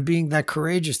me that I'm being that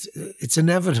courageous. It's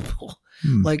inevitable.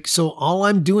 So all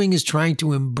I'm doing is trying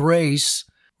to embrace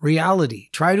reality,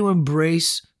 try to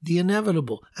embrace the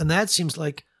inevitable. And that seems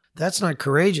like that's not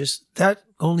courageous. That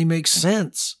only makes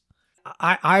sense.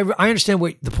 I understand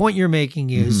what the point you're making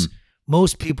is.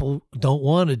 Most people don't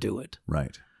want to do it.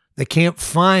 Right. They can't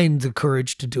find the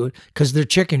courage to do it because they're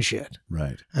chicken shit.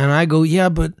 Right. And I go, yeah,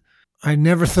 but I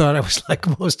never thought I was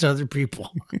like most other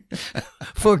people.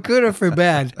 For good or for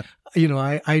bad,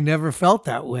 I never felt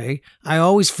that way. I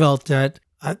always felt that,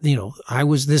 I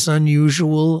was this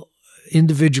unusual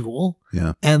individual.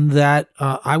 Yeah. And that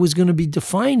I was going to be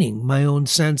defining my own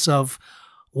sense of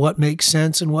what makes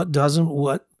sense and what doesn't,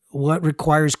 what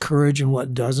requires courage and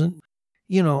what doesn't.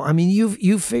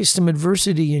 You've faced some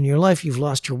adversity in your life. You've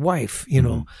lost your wife.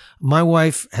 My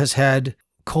wife has had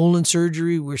colon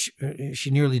surgery where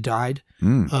she nearly died.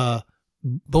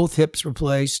 Both hips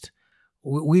replaced.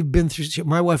 We've been through.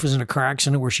 My wife was in a car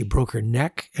accident where she broke her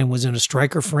neck and was in a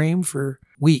striker frame for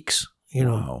weeks.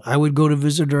 Wow. I would go to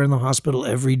visit her in the hospital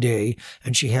every day,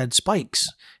 and she had spikes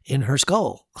in her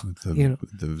skull.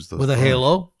 With a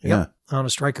halo. Yeah. On a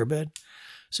striker bed.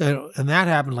 So, and that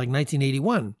happened like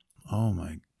 1981. Oh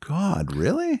my God,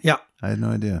 really? Yeah. I had no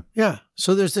idea. Yeah.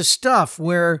 So there's this stuff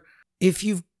where if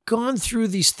you've gone through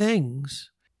these things,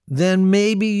 then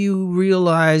maybe you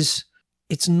realize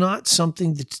it's not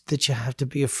something that you have to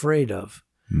be afraid of.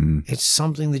 It's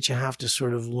something that you have to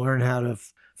sort of learn how to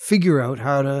figure out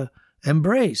how to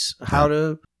embrace, how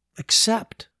to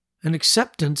accept. And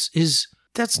acceptance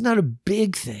that's not a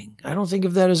big thing. I don't think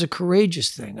of that as a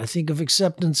courageous thing. I think of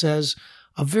acceptance as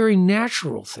a very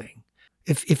natural thing.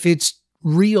 If it's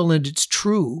real and it's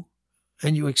true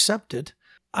and you accept it,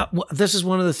 this is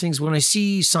one of the things when I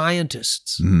see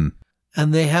scientists and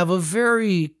they have a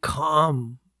very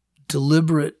calm,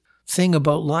 deliberate thing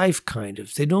about life, kind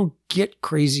of. They don't get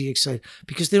crazy excited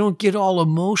because they don't get all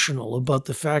emotional about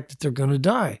the fact that they're going to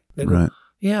die. They go,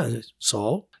 yeah,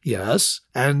 so, yes.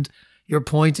 And your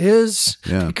point is,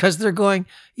 because they're going,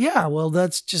 yeah, well,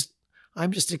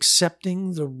 I'm just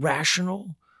accepting the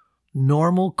rational,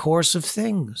 normal course of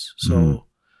things. So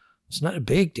it's not a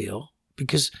big deal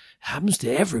because it happens to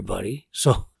everybody.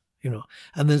 So,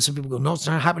 and then some people go, no, it's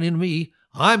not happening to me.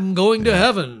 I'm going to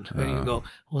heaven. And you go,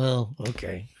 well,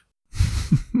 okay.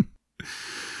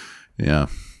 Yeah.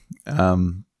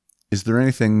 Is there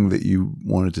anything that you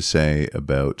wanted to say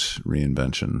about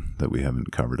reinvention that we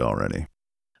haven't covered already?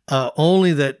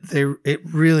 Only that it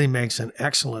really makes an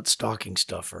excellent stocking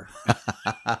stuffer.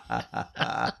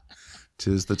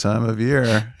 'Tis the time of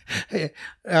year.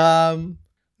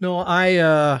 No,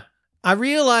 I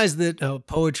realize that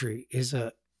poetry is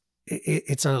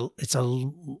it's a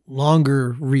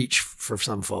longer reach for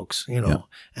some folks,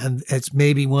 and it's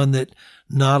maybe one that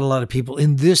not a lot of people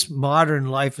in this modern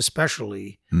life,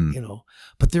 especially,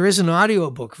 but there is an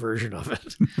audiobook version of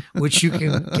it, which you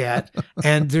can get.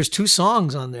 And there's 2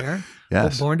 songs on there,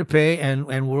 Yes. Born to Pay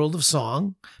and World of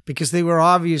Song, because they were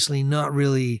obviously not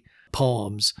really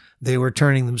poems. They were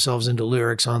turning themselves into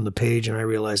lyrics on the page. And I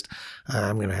realized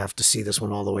I'm going to have to see this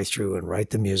one all the way through and write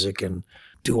the music and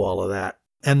do all of that.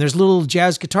 And there's little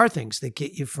jazz guitar things that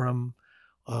get you from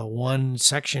one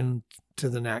section to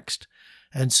the next.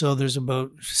 And so there's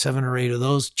about 7 or 8 of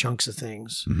those chunks of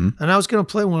things. Mm-hmm. And I was going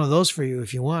to play one of those for you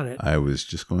if you want it. I was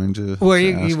just going to. Were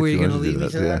you going to leave me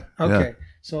to that? Yeah. Okay. Yeah.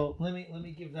 So let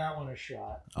me give that one a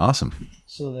shot. Awesome.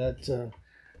 So that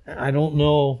I don't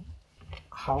know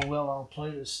how well I'll play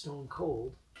this Stone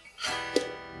Cold.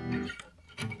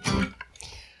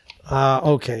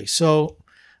 Okay. So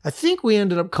I think we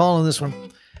ended up calling this one.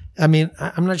 I mean,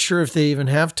 I'm not sure if they even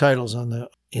have titles in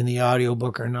the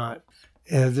audiobook or not.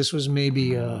 This was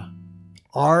maybe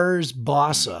Ars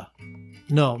Bossa.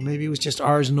 No, maybe it was just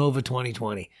Ars Nova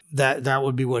 2020. That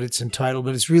would be what it's entitled,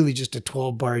 but it's really just a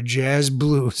 12-bar jazz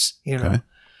blues, Okay.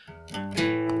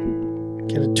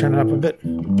 Get it turn it up a bit.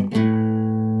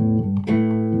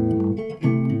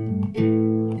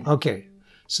 Okay,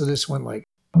 so this one like.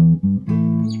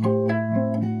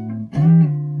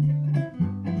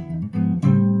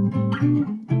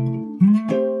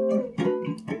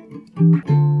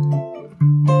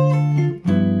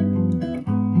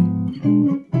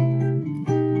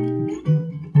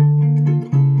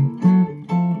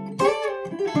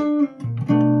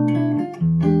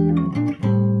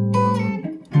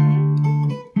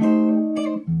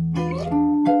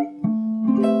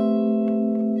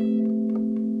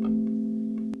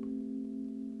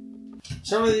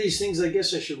 Some of these things, I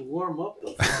guess I should warm up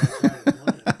though.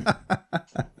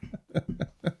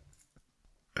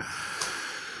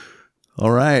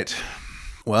 All right.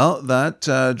 Well, that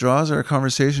draws our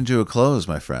conversation to a close,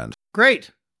 my friend.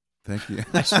 Great. Thank you.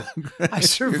 I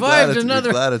survived another.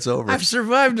 You're glad it's over. I've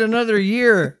survived another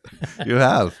year. You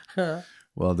have.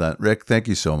 Well done, Rick. Thank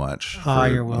you so much for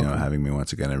you're welcome. having me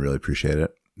once again. I really appreciate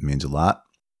it. It means a lot,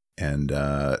 and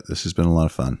this has been a lot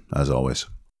of fun as always.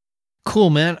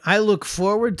 Cool, man. I look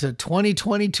forward to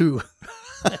 2022.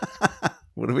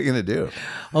 What are we gonna do?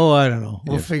 Oh, I don't know.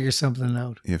 We'll figure something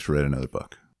out. You have to write another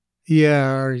book.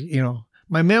 Yeah, or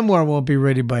my memoir won't be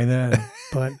ready by then,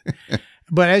 but.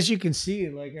 But as you can see,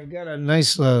 like I've got a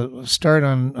nice start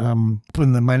on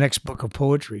my next book of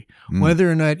poetry.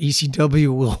 Whether or not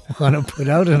ECW will want to put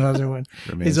out another one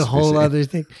is a whole other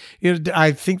thing.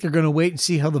 I think they're going to wait and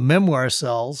see how the memoir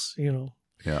sells.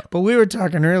 Yeah. But we were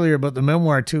talking earlier about the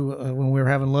memoir too when we were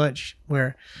having lunch,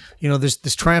 where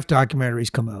this Triumph documentary's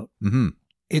come out. Mm-hmm.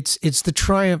 It's the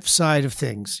Triumph side of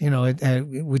things,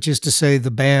 which is to say the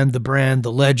band, the brand,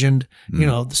 the legend,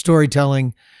 the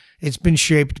storytelling. It's been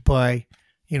shaped by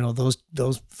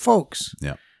those folks.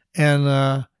 Yeah.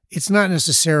 And it's not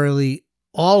necessarily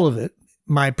all of it,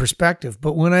 my perspective,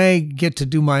 but when I get to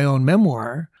do my own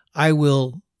memoir, I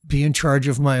will be in charge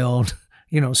of my own,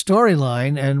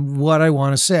 storyline and what I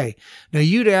want to say. Now,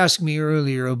 you'd asked me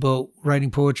earlier about writing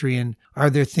poetry, and are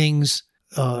there things,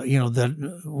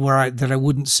 that I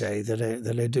wouldn't say that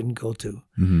I didn't go to.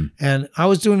 Mm-hmm. And I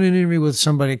was doing an interview with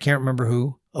somebody, I can't remember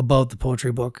who, about the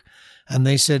poetry book. And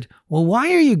they said, well,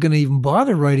 why are you going to even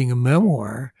bother writing a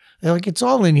memoir? They're like, it's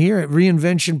all in here.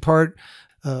 Reinvention part,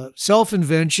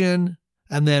 self-invention,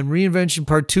 and then reinvention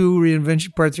part 2,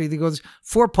 reinvention part 3. They go, there's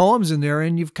 4 poems in there,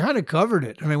 and you've kind of covered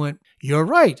it. And I went, you're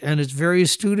right. And it's very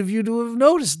astute of you to have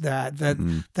noticed that.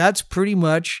 That's pretty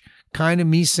much kind of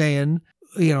me saying,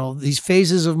 these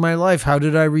phases of my life, how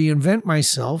did I reinvent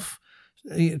myself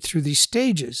through these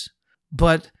stages?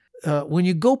 But when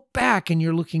you go back and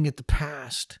you're looking at the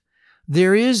past,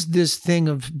 there is this thing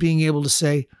of being able to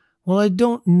say, well, I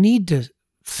don't need to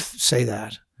say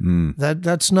that.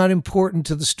 That's not important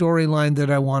to the storyline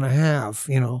that I want to have.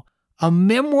 A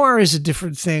memoir is a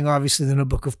different thing, obviously, than a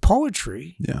book of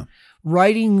poetry. Yeah.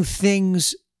 Writing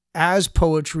things as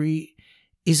poetry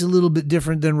is a little bit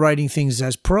different than writing things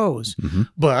as prose. Mm-hmm.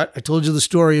 But I told you the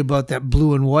story about that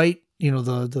blue and white,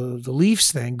 the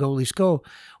Leafs thing, Go Leafs Go,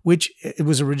 which it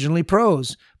was originally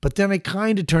prose, but then I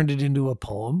kind of turned it into a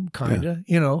poem,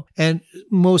 and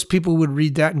most people would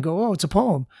read that and go, oh, it's a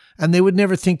poem. And they would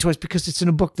never think twice because it's in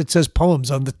a book that says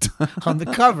poems on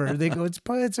the cover. They go, it's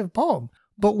a poem.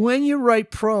 But when you write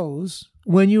prose,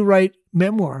 when you write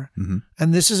memoir, mm-hmm.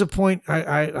 and this is a point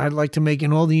I'd like to make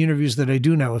in all the interviews that I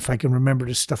do now, if I can remember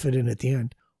to stuff it in at the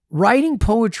end, writing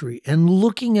poetry and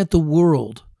looking at the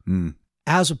world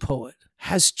as a poet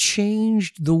has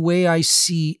changed the way I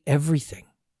see everything.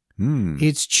 Mm.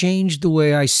 It's changed the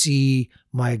way I see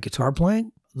my guitar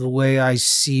playing, the way I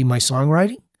see my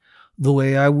songwriting, the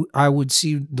way I would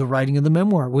see the writing of the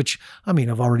memoir, which, I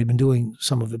mean, I've already been doing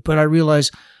some of it, but I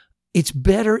realize it's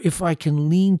better if I can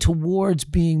lean towards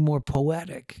being more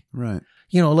poetic. Right.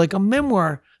 You know, like a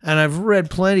memoir, and I've read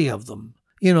plenty of them.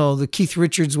 You know, the Keith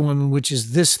Richards one, which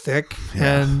is this thick,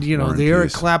 Yeah, and, you know, War and the Eric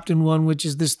Peace. Clapton one, which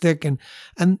is this thick, and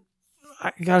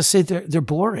I gotta say they're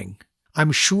boring.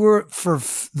 I'm sure for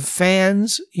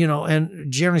fans, you know,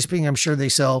 and generally speaking, I'm sure they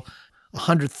sell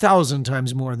 100,000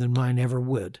 times more than mine ever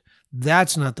would.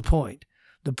 That's not the point.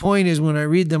 The point is when I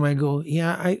read them, I go,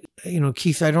 yeah,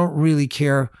 Keith, I don't really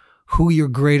care who your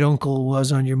great uncle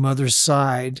was on your mother's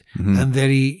side, and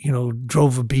that he, you know,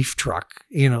 drove a beef truck,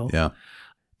 you know. Yeah.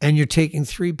 And you're taking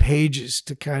 3 pages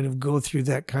to kind of go through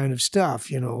that kind of stuff,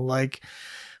 you know. Like,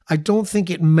 I don't think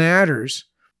it matters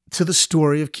to the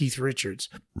story of Keith Richards.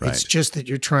 Right. It's just that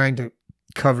you're trying to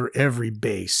cover every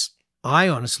base. I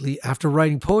honestly, after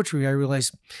writing poetry, I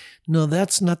realized, no,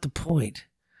 that's not the point.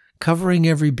 Covering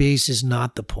every base is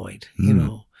not the point, you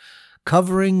know.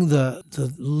 Covering the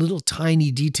little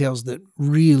tiny details that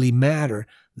really matter,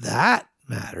 that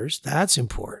matters. That's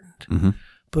important.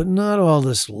 But not all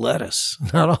this lettuce,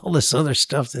 not all this other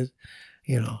stuff that,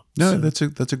 you know. No, that's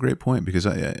a great point, because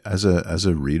I, as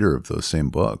a reader of those same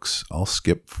books, I'll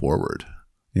skip forward,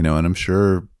 you know, and I'm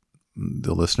sure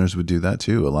the listeners would do that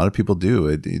too. A lot of people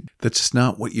do. That's just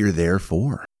not what you're there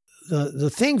for.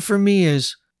 The thing for me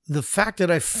is the fact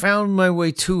that I found my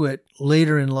way to it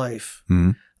later in life,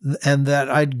 and that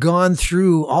I'd gone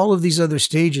through all of these other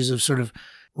stages of sort of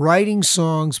writing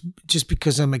songs just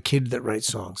because I'm a kid that writes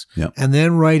songs, and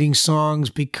then writing songs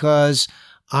because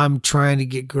I'm trying to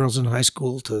get girls in high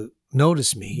school to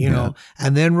notice me, you know,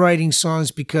 and then writing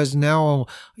songs because now,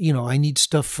 you know, I need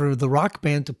stuff for the rock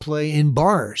band to play in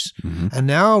bars. And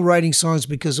now writing songs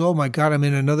because, oh my God, I'm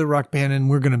in another rock band and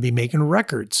we're going to be making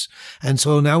records. And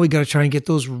so now we got to try and get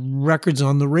those records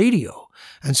on the radio.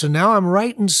 And so now I'm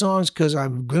writing songs because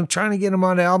I'm trying to get them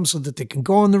on albums so that they can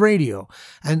go on the radio.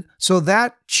 And so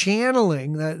that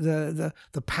channeling, the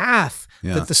path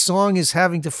that the song is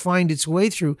having to find its way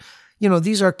through, you know,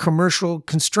 these are commercial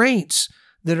constraints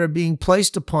that are being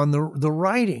placed upon the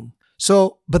writing.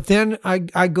 So, but then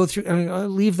I go through and I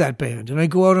leave that band and I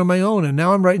go out on my own, and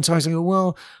now I'm writing songs. I go,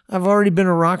 well, I've already been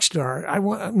a rock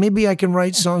star. Maybe I can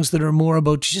write songs that are more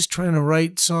about just trying to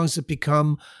write songs that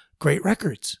become great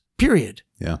records, period.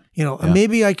 Yeah. You know, and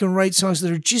maybe I can write songs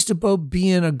that are just about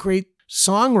being a great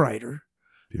songwriter.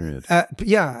 Period.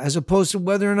 As opposed to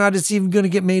whether or not it's even going to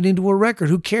get made into a record.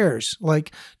 Who cares?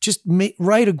 Like, just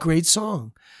write a great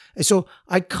song. And so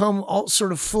I come all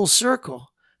sort of full circle,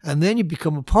 and then you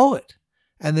become a poet.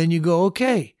 And then you go,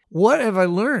 okay, what have I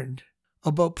learned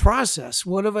about process?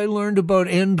 What have I learned about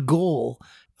end goal,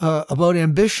 about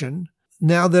ambition,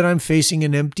 now that I'm facing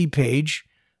an empty page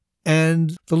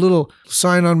and the little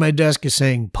sign on my desk is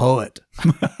saying poet?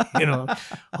 You know,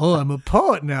 oh, I'm a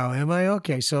poet now, am I?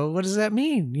 Okay, so what does that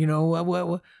mean? You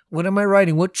know, what am I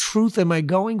writing? What truth am I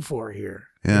going for here?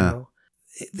 Yeah. You know?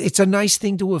 It's a nice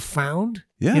thing to have found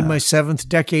in my 7th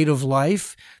decade of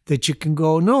life, that you can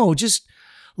go, no, just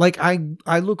like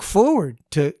I look forward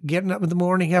to getting up in the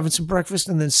morning, having some breakfast,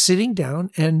 and then sitting down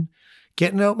and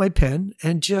getting out my pen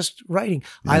and just writing.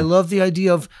 I love the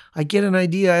idea of, I get an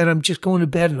idea and I'm just going to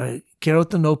bed and I get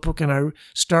out the notebook and I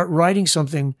start writing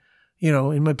something, you know,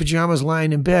 in my pajamas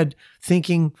lying in bed,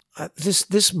 thinking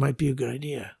this might be a good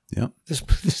idea. Yeah.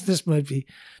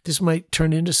 This might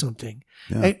turn into something.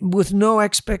 Yeah. With no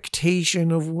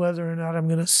expectation of whether or not I'm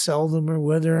going to sell them or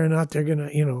whether or not they're going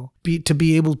to, you know,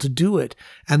 be able to do it.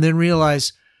 And then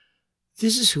realize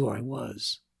this is who I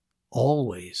was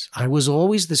always. I was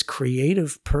always this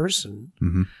creative person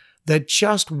that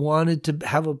just wanted to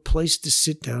have a place to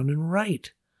sit down and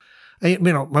write. You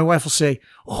know, my wife will say,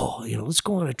 oh, you know, let's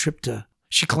go on a trip to,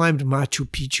 she climbed Machu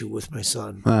Picchu with my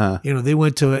son. You know, they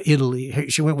went to Italy.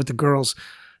 She went with the girls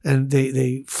and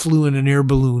they flew in an air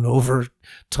balloon over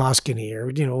Tuscany or,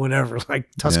 you know, whatever, like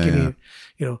Tuscany,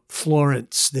 you know,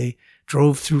 Florence. They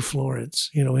drove through Florence,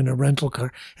 you know, in a rental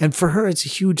car. And for her, it's a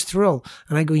huge thrill.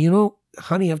 And I go, you know,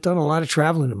 honey, I've done a lot of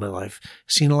traveling in my life,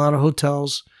 seen a lot of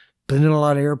hotels, been in a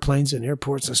lot of airplanes and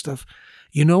airports and stuff.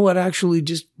 You know what actually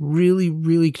just really,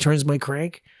 really turns my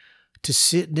crank? To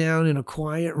sit down in a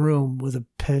quiet room with a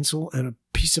pencil and a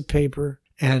piece of paper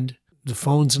and the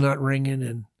phone's not ringing.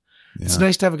 And it's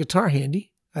nice to have a guitar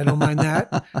handy. I don't mind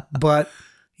that. But,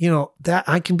 you know, that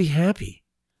I can be happy.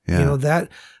 You know, that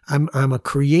I'm a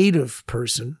creative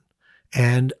person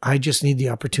and I just need the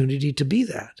opportunity to be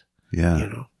that. Yeah. You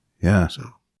know? Yeah. So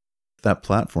that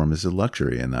platform is a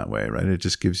luxury in that way, right? It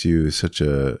just gives you such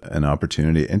an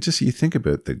opportunity. And just you think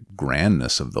about the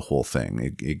grandness of the whole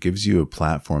thing. It gives you a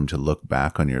platform to look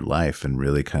back on your life and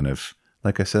really kind of,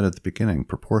 like I said at the beginning,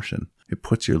 proportion. It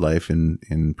puts your life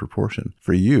in proportion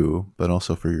for you, but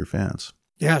also for your fans.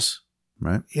 Yes.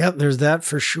 Right? Yeah, there's that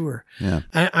for sure. Yeah.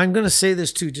 I'm going to say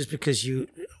this too, just because you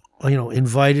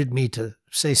invited me to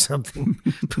say something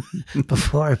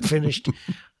before I finished,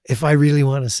 if I really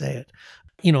want to say it.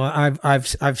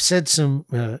 I've said some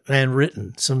and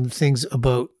written some things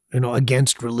about,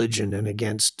 against religion and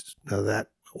against that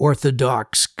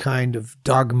orthodox kind of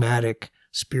dogmatic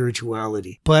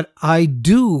spirituality. But I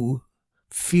do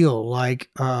feel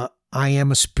like I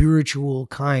am a spiritual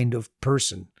kind of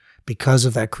person because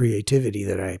of that creativity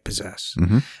that I possess.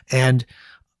 Mm-hmm. And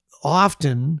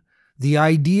often the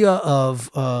idea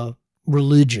of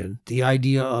religion, the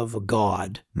idea of a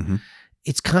God, mm-hmm.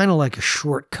 it's kind of like a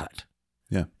shortcut.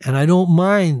 Yeah. And I don't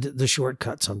mind the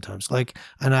shortcut sometimes.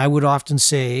 And I would often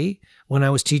say when I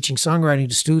was teaching songwriting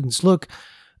to students, look,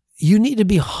 you need to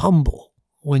be humble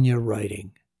when you're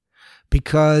writing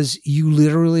because you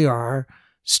literally are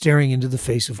staring into the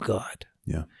face of God.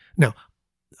 Yeah. Now,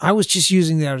 I was just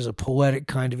using that as a poetic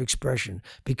kind of expression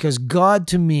because God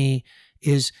to me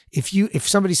is, if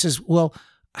somebody says, well,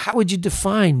 how would you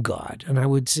define God? And I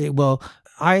would say, well,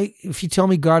 if you tell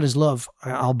me God is love,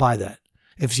 I'll buy that.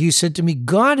 If you said to me,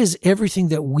 God is everything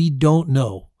that we don't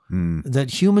know,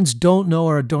 that humans don't know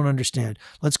or don't understand,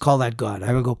 let's call that God.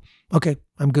 I would go, okay,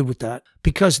 I'm good with that.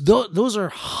 Because those are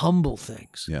humble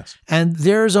things. Yes. And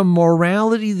there's a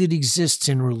morality that exists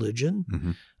in religion,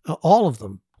 mm-hmm. All of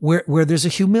them, where there's a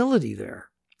humility there.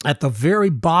 At the very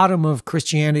bottom of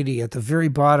Christianity, at the very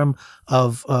bottom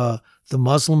of the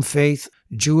Muslim faith,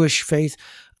 Jewish faith,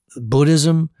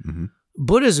 Buddhism, mm-hmm.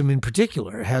 Buddhism in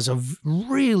particular has a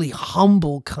really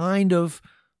humble kind of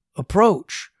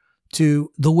approach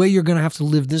to the way you're going to have to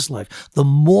live this life, the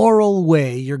moral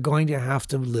way you're going to have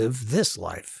to live this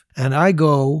life. And I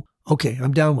go, okay,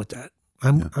 I'm down with that.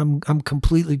 I'm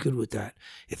completely good with that.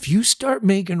 If you start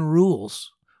making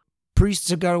rules, priests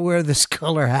have got to wear this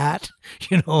color hat,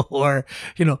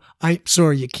 I'm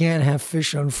sorry, you can't have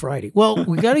fish on Friday. Well,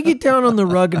 we got to get down on the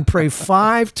rug and pray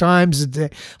 5 times a day.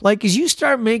 Like, as you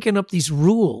start making up these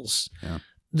rules,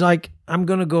 I'm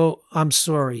going to go, I'm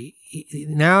sorry.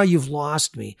 Now you've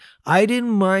lost me. I didn't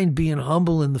mind being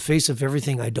humble in the face of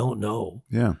everything I don't know.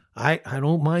 Yeah. I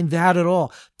don't mind that at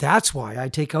all. That's why I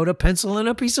take out a pencil and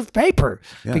a piece of paper,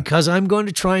 because I'm going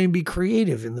to try and be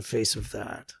creative in the face of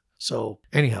that. So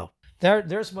anyhow,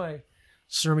 there's my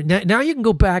sermon. Now you can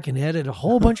go back and edit a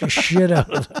whole bunch of shit out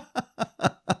of it.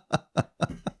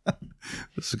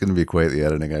 This is going to be quite the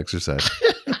editing exercise.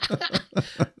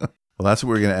 Well, that's what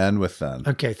we're going to end with then.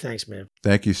 Okay, thanks, man.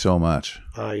 Thank you so much.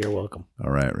 You're welcome.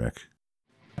 All right, Rick.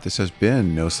 This has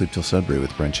been No Sleep Till Sudbury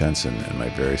with Brent Jensen and my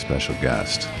very special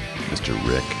guest, Mr.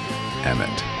 Rick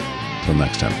Emmett. Till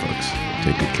next time, folks.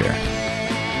 Take good care.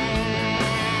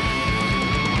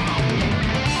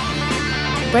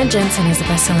 Brent Jensen is the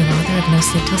best-selling author of No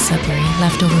Sleep Till Sudbury,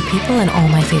 Leftover People, and All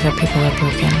My Favorite People Are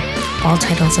Broken. All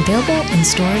titles available in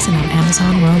stores and on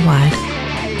Amazon worldwide.